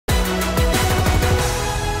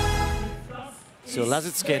So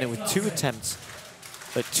Lasitskene with 2 attempts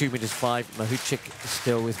at 2 meters 5. Mahuchik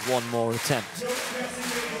still with 1 more attempt.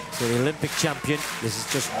 So the Olympic champion, this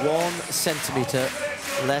is just 1 centimeter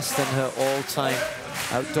less than her all-time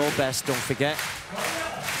outdoor best, don't forget.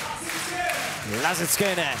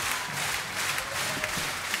 Lasitskene.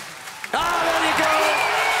 Ah, there you go!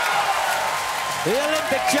 The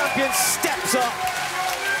Olympic champion steps up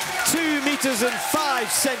 2 meters and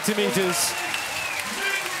 5 centimeters.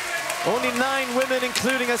 Only 9 women,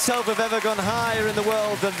 including herself, have ever gone higher in the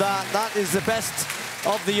world than that. That is the best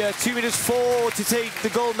of the year. 2 meters 4 to take the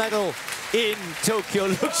gold medal in Tokyo.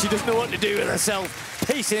 Look, she doesn't know what to do with herself,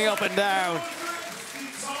 pacing up and down.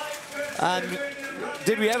 And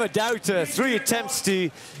did we ever doubt her? 3 attempts to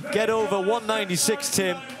get over 196,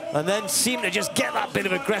 Tim, and then seemed to just get that bit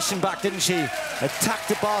of aggression back, didn't she? Attacked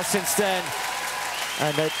the bar since then,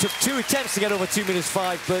 and took 2 attempts to get over 2 meters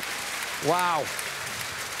 5, but wow.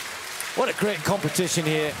 What a great competition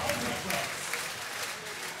here.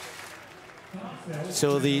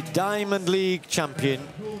 So the Diamond League champion,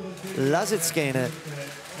 Lasitskene,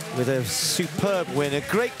 with a superb win. A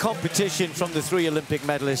great competition from the 3 Olympic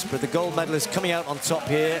medalists, but the gold medalist coming out on top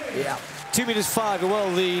here. Yeah. 2 meters 5, a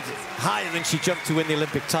world lead, higher than she jumped to win the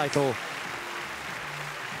Olympic title.